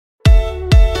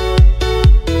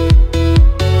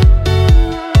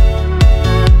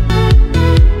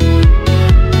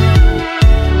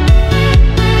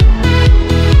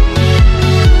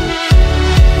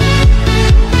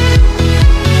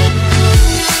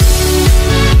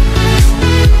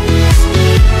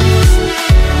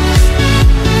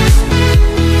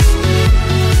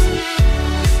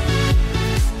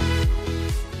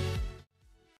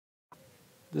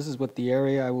the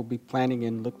area I will be planting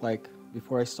in looked like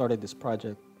before I started this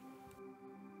project.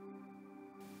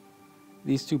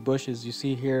 These two bushes you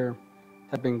see here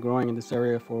have been growing in this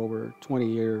area for over 20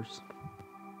 years.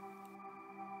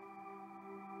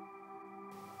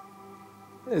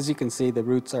 As you can see, the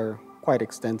roots are quite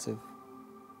extensive.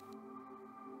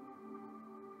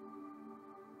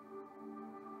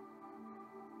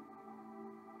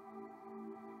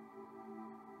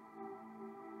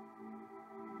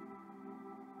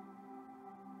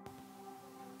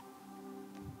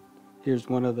 Here's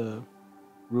one of the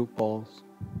root balls.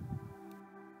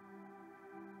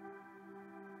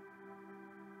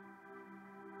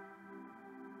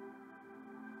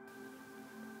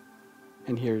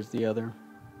 And here's the other.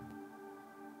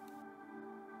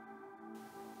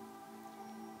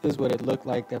 This is what it looked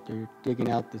like after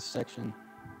digging out this section.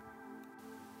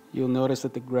 You'll notice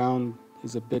that the ground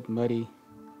is a bit muddy.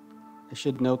 I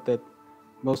should note that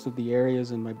most of the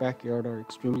areas in my backyard are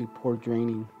extremely poor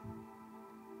draining.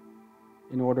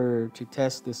 In order to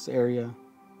test this area,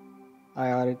 I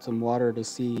added some water to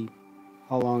see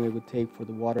how long it would take for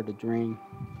the water to drain.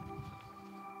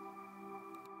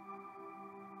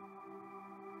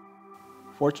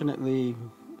 Fortunately,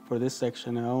 for this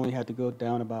section, I only had to go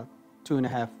down about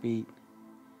 2.5 feet.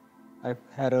 I've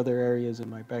had other areas in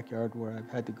my backyard where I've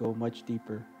had to go much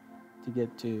deeper to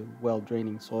get to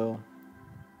well-draining soil.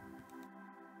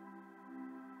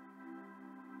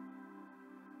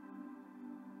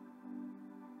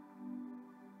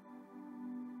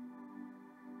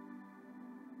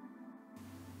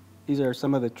 These are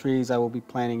some of the trees I will be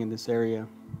planting in this area.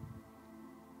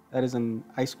 That is an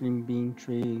ice cream bean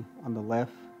tree on the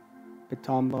left,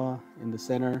 Pitomba in the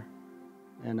center,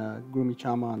 and a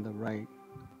Grumichama on the right.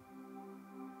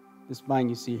 This vine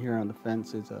you see here on the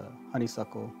fence is a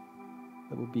honeysuckle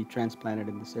that will be transplanted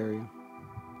in this area.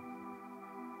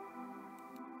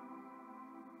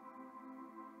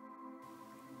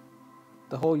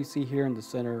 The hole you see here in the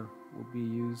center will be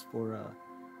used for a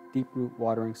deep root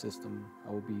watering system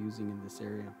I will be using in this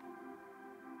area.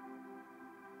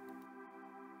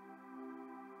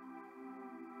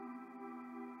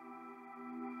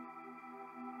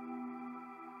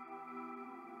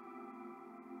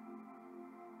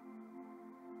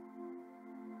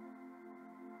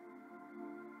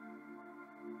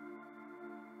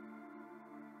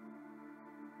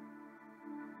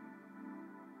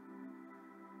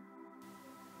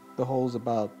 The hole's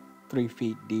about 3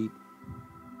 feet deep.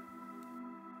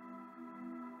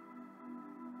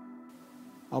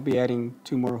 I'll be adding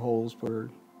 2 more holes for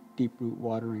deep root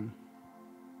watering.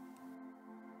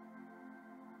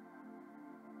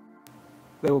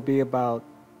 They will be about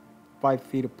 5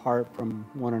 feet apart from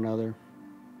one another.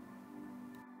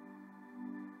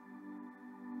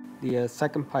 The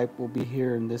second pipe will be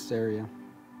here in this area.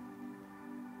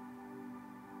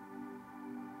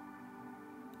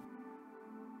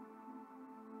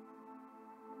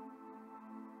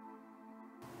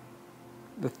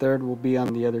 The third will be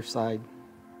on the other side.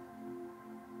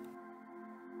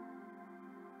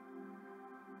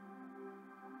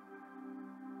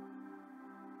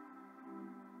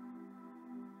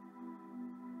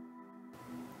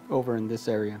 Over in this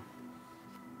area.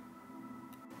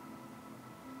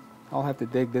 I'll have to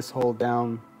dig this hole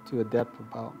down to a depth of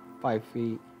about 5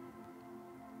 feet.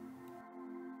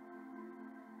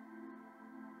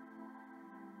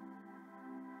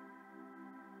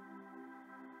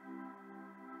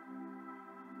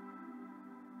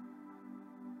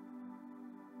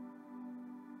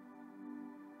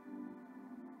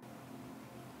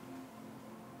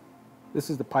 This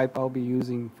is the pipe I'll be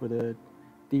using for the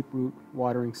deep root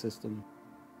watering system.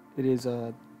 It is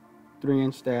a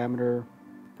 3-inch diameter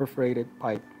perforated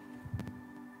pipe.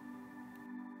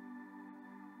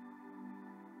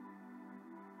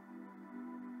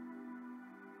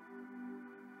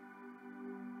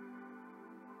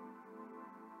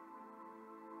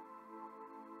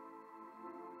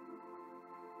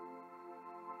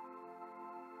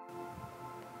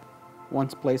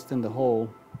 Once placed in the hole,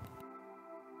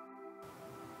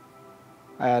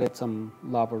 I added some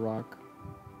lava rock.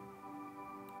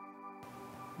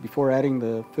 Before adding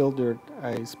the fill dirt,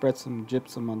 I spread some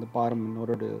gypsum on the bottom in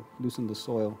order to loosen the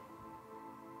soil.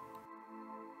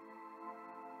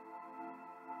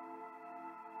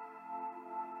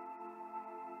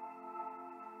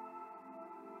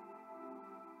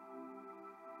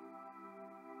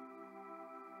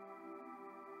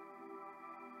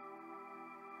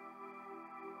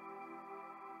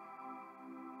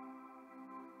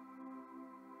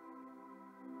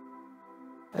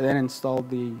 I then installed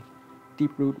the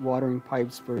deep root watering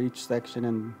pipes for each section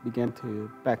and began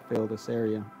to backfill this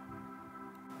area.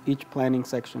 Each planting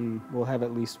section will have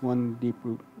at least one deep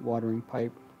root watering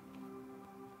pipe.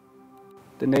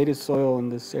 The native soil in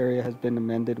this area has been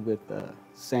amended with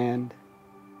sand,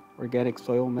 organic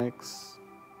soil mix,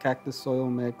 cactus soil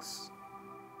mix,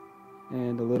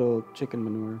 and a little chicken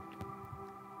manure.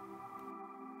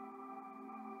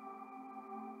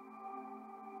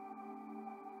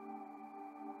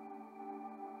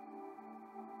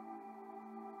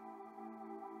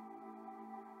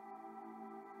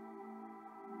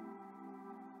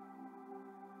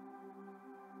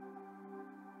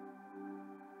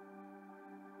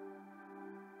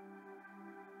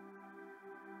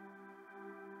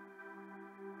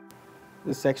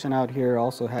 This section out here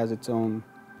also has its own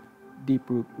deep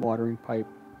root watering pipe.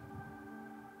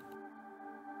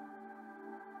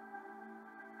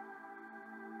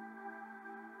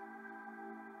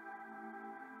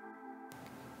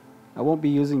 I won't be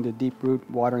using the deep root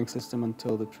watering system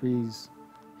until the trees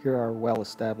here are well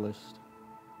established.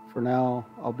 For now,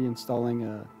 I'll be installing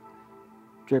a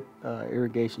drip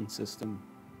irrigation system.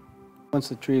 Once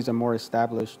the trees are more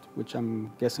established, which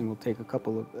I'm guessing will take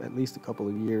at least a couple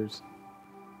of years,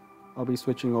 I'll be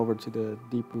switching over to the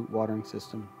deep root watering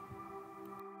system.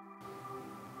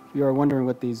 If you are wondering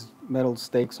what these metal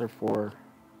stakes are for,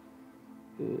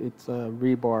 it's a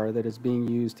rebar that is being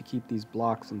used to keep these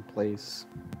blocks in place.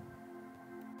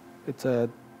 It's a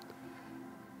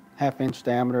 1/2 inch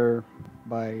diameter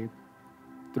by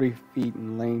 3 feet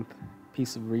in length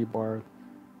piece of rebar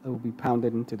that will be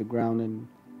pounded into the ground in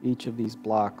each of these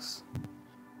blocks.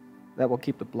 That will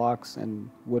keep the blocks and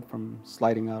wood from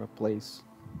sliding out of place.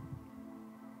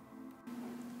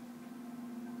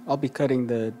 I'll be cutting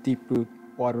the deep root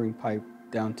watering pipe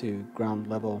down to ground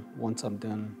level once I'm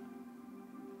done.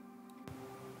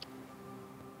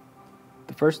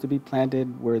 The first to be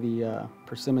planted were the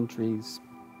persimmon trees.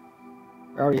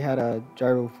 I already had a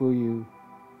gyrofuyu,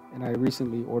 and I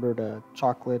recently ordered a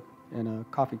chocolate and a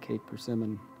coffee cake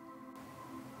persimmon.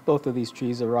 Both of these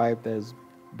trees arrived as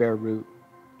bare root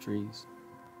trees.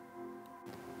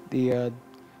 The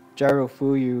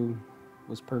gyrofuyu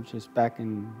was purchased back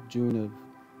in June of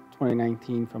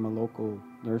 2019 from a local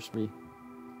nursery.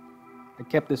 I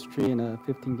kept this tree in a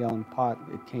 15-gallon pot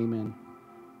it came in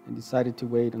and decided to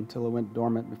wait until it went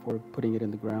dormant before putting it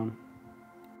in the ground.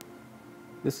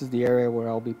 This is the area where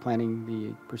I'll be planting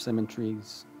the persimmon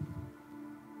trees.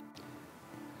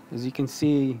 As you can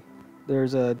see,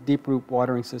 there's a deep root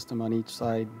watering system on each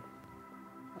side.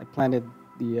 I planted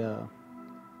the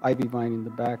ivy vine in the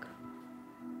back,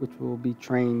 which will be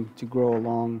trained to grow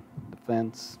along the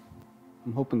fence.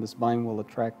 I'm hoping this vine will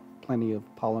attract plenty of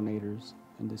pollinators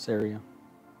in this area.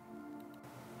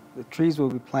 The trees will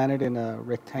be planted in a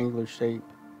rectangular shape,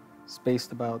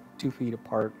 spaced about 2 feet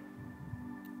apart.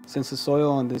 Since the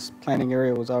soil in this planting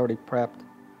area was already prepped,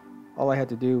 all I had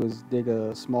to do was dig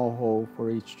a small hole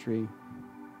for each tree.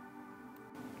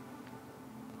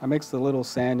 I mixed a little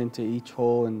sand into each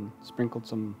hole and sprinkled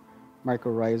some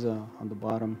mycorrhiza on the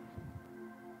bottom.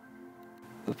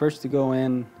 The first to go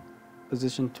in,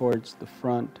 positioned towards the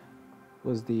front,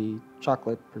 was the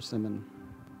chocolate persimmon.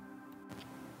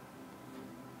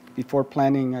 Before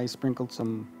planting, I sprinkled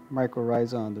some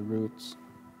mycorrhiza on the roots.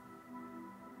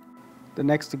 The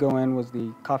next to go in was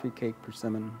the coffee cake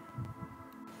persimmon.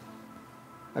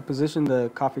 I positioned the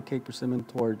coffee cake persimmon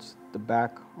towards the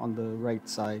back on the right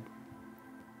side.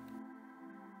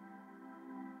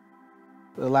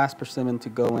 The last persimmon to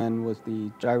go in was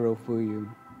the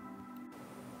gyrofuyu.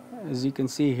 As you can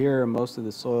see here, most of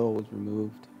the soil was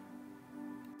removed.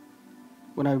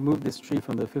 When I moved this tree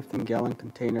from the 15-gallon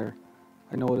container,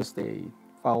 I noticed a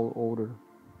foul odor.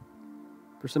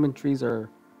 Persimmon trees are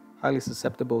highly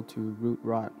susceptible to root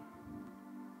rot.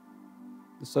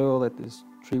 The soil that this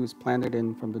tree was planted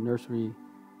in from the nursery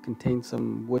contained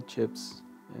some wood chips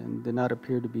and did not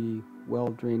appear to be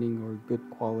well-draining or good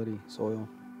quality soil.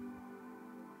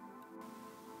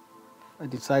 I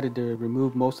decided to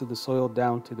remove most of the soil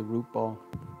down to the root ball.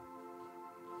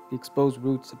 The exposed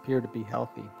roots appear to be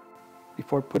healthy.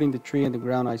 Before putting the tree in the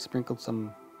ground, I sprinkled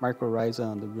some mycorrhiza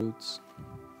on the roots.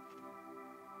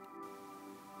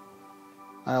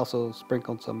 I also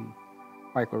sprinkled some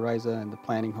mycorrhiza in the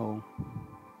planting hole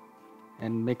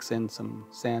and mix in some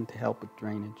sand to help with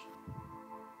drainage.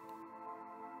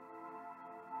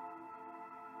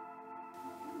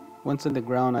 Once in the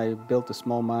ground, I built a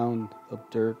small mound of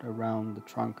dirt around the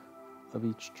trunk of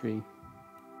each tree.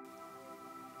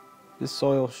 This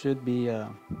soil should be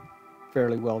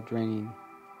fairly well draining.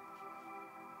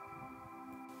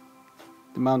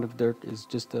 The mound of dirt is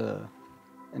just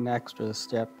an extra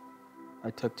step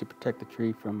I took to protect the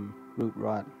tree from root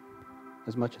rot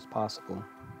as much as possible.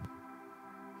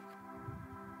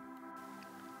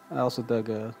 I also dug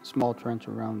a small trench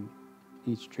around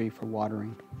each tree for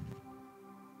watering.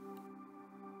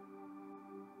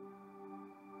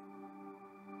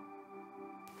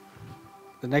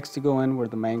 The next to go in were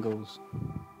the mangoes.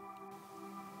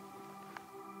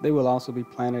 They will also be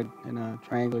planted in a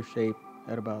triangular shape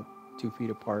at about 2 feet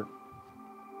apart.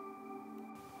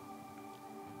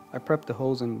 I prepped the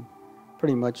holes in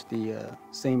pretty much the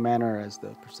same manner as the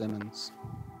persimmons.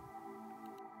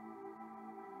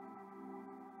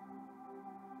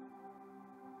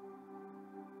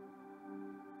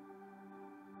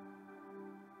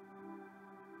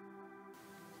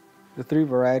 The three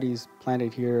varieties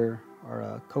planted here are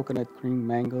a coconut cream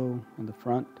mango in the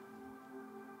front.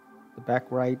 The back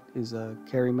right is a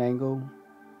Kerry mango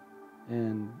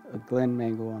and a Glen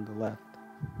mango on the left.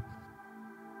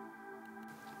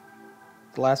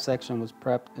 The last section was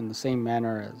prepped in the same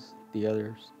manner as the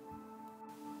others.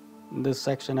 In this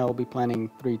section I will be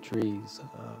planting 3 trees,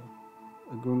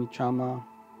 a Grumichama,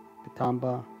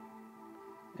 Pitomba,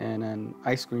 and an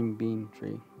ice cream bean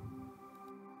tree.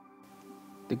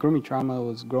 The Grumichama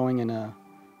was growing in a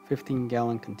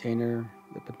 15-gallon container,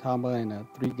 the Pitomba in a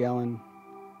 3-gallon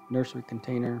nursery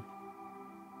container,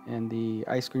 and the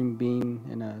ice cream bean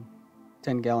in a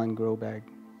 10-gallon grow bag.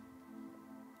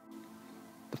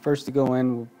 The first to go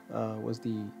in was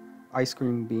the ice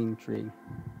cream bean tree.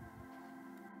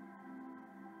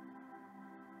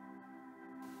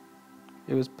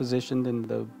 It was positioned in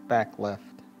the back left.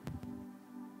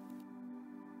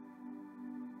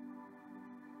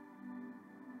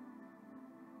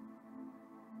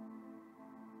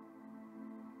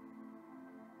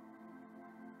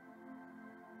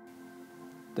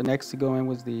 The next to go in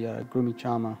was the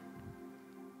Grumichama.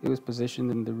 It was positioned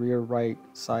in the rear right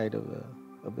side of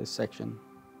this section.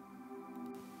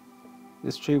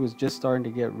 This tree was just starting to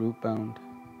get root bound.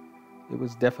 It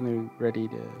was definitely ready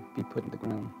to be put in the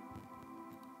ground.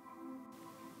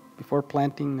 Before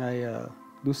planting, I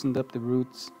loosened up the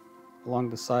roots along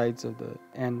the sides of the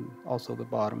and also the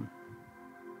bottom.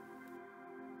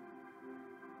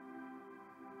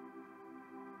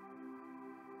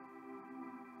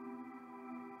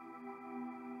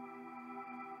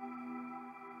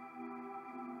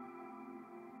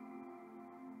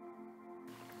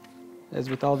 As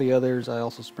with all the others, I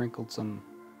also sprinkled some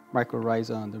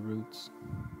mycorrhiza on the roots.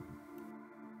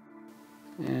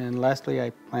 And lastly, I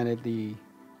planted the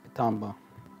Pitomba.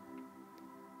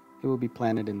 It will be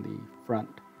planted in the front.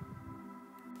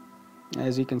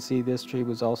 As you can see, this tree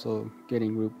was also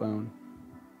getting root bound.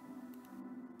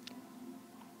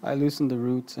 I loosened the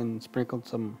roots and sprinkled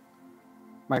some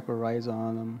mycorrhiza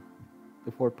on them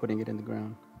before putting it in the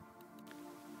ground.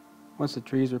 Once the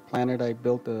trees were planted, I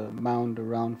built a mound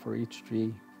around for each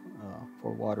tree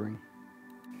for watering.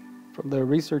 From the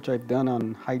research I've done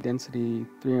on high-density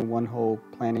 3-in-1 hole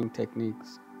planting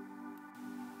techniques,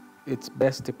 it's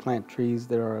best to plant trees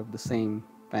that are of the same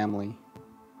family.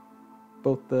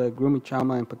 Both the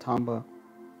Grumichama and Pitomba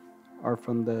are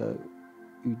from the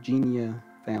Eugenia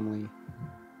family.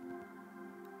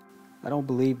 I don't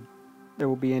believe there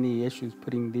will be any issues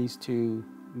putting these two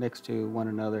next to one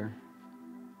another.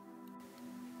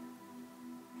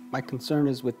 My concern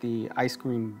is with the ice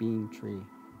cream bean tree.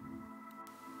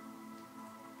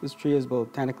 This tree is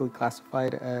botanically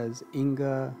classified as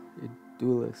Inga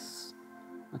edulis.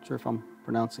 Not sure if I'm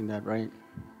pronouncing that right.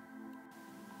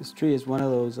 This tree is one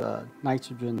of those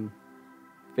nitrogen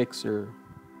fixer,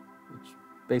 which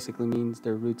basically means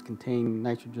their roots contain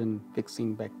nitrogen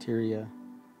fixing bacteria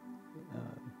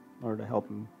in order to help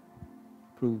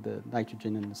improve the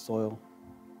nitrogen in the soil.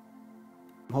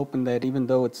 I'm hoping that even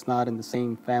though it's not in the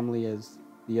same family as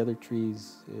the other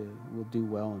trees, it will do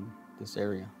well in this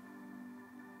area.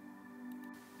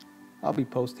 I'll be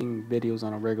posting videos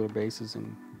on a regular basis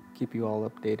and keep you all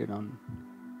updated on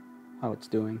how it's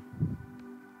doing.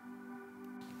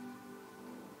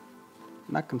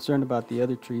 I'm not concerned about the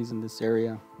other trees in this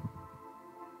area.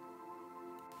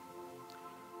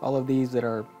 All of these that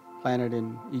are planted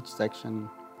in each section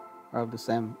are of the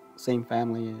same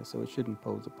family, so it shouldn't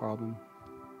pose a problem.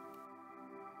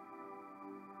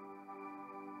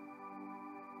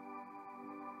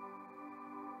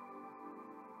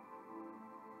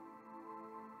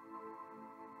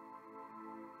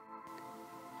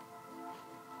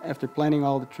 After planting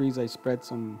all the trees, I spread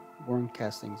some worm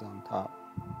castings on top.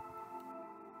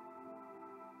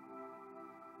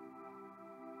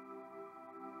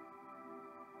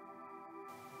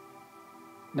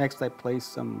 Next, I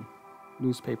placed some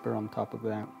newspaper on top of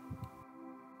that.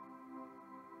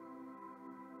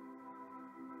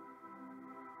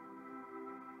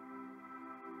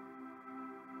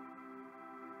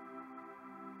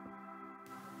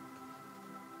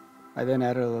 I then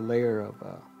added a layer of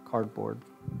cardboard.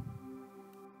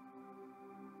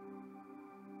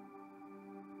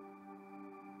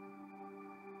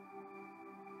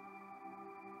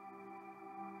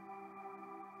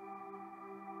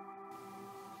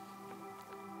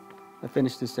 I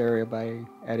finished this area by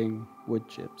adding wood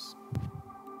chips.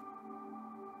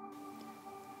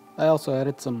 I also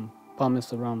added some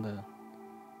pumice around the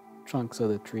trunks of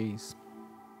the trees.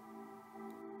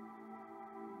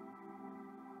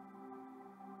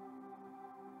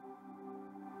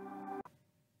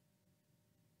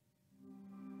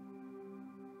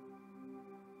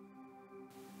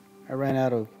 I ran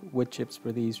out of wood chips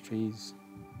for these trees.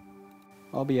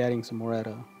 I'll be adding some more at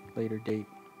a later date.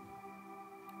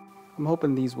 I'm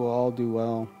hoping these will all do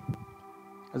well.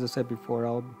 As I said before,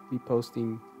 I'll be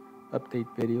posting update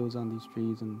videos on these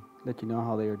trees and let you know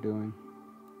how they are doing.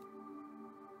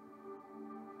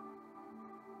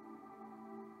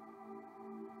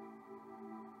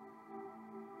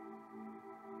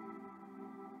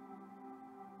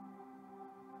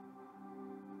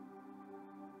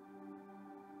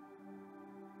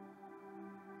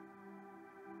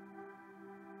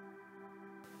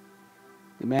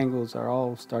 The mangoes are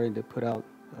all starting to put out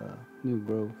new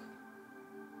growth.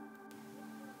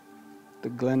 The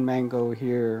Glen mango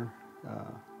here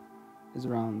is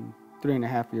around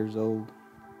 3.5 years old.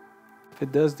 If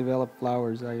it does develop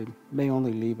flowers, I may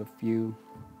only leave a few.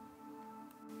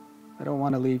 I don't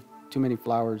want to leave too many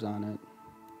flowers on it.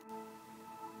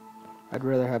 I'd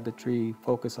rather have the tree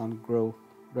focus on growth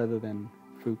rather than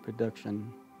fruit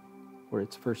production for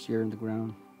its first year in the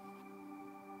ground.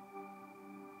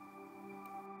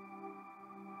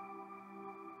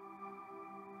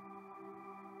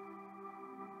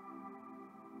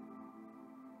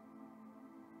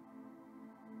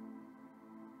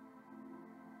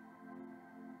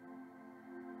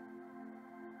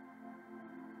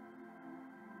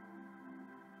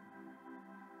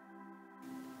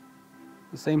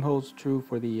 The same holds true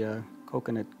for the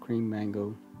coconut cream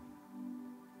mango.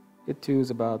 It too is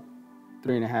about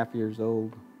 3.5 years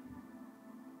old.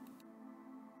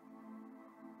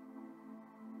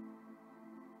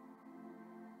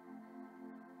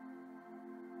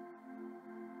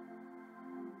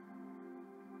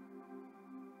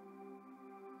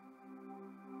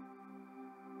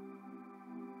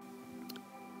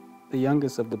 The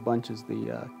youngest of the bunch is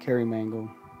the curry mango.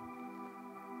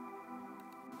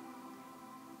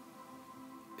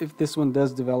 If this one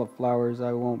does develop flowers,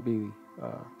 I won't be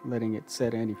letting it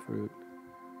set any fruit.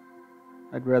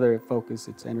 I'd rather it focus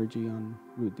its energy on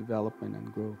root development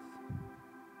and growth.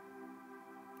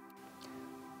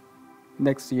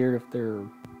 Next year, if they're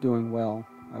doing well,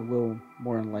 I will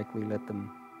more than likely let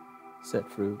them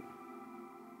set fruit.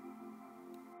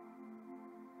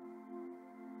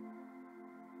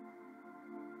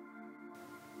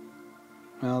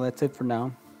 Well, that's it for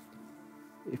now.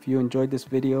 If you enjoyed this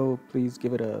video, please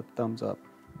give it a thumbs up.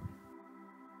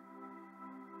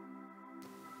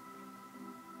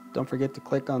 Don't forget to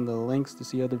click on the links to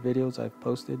see other videos I've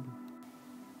posted.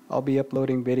 I'll be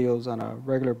uploading videos on a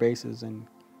regular basis and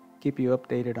keep you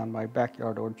updated on my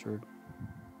backyard orchard.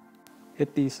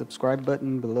 Hit the subscribe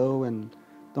button below and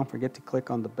don't forget to click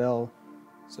on the bell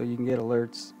so you can get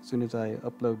alerts as soon as I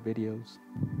upload videos.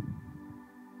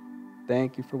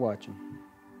 Thank you for watching.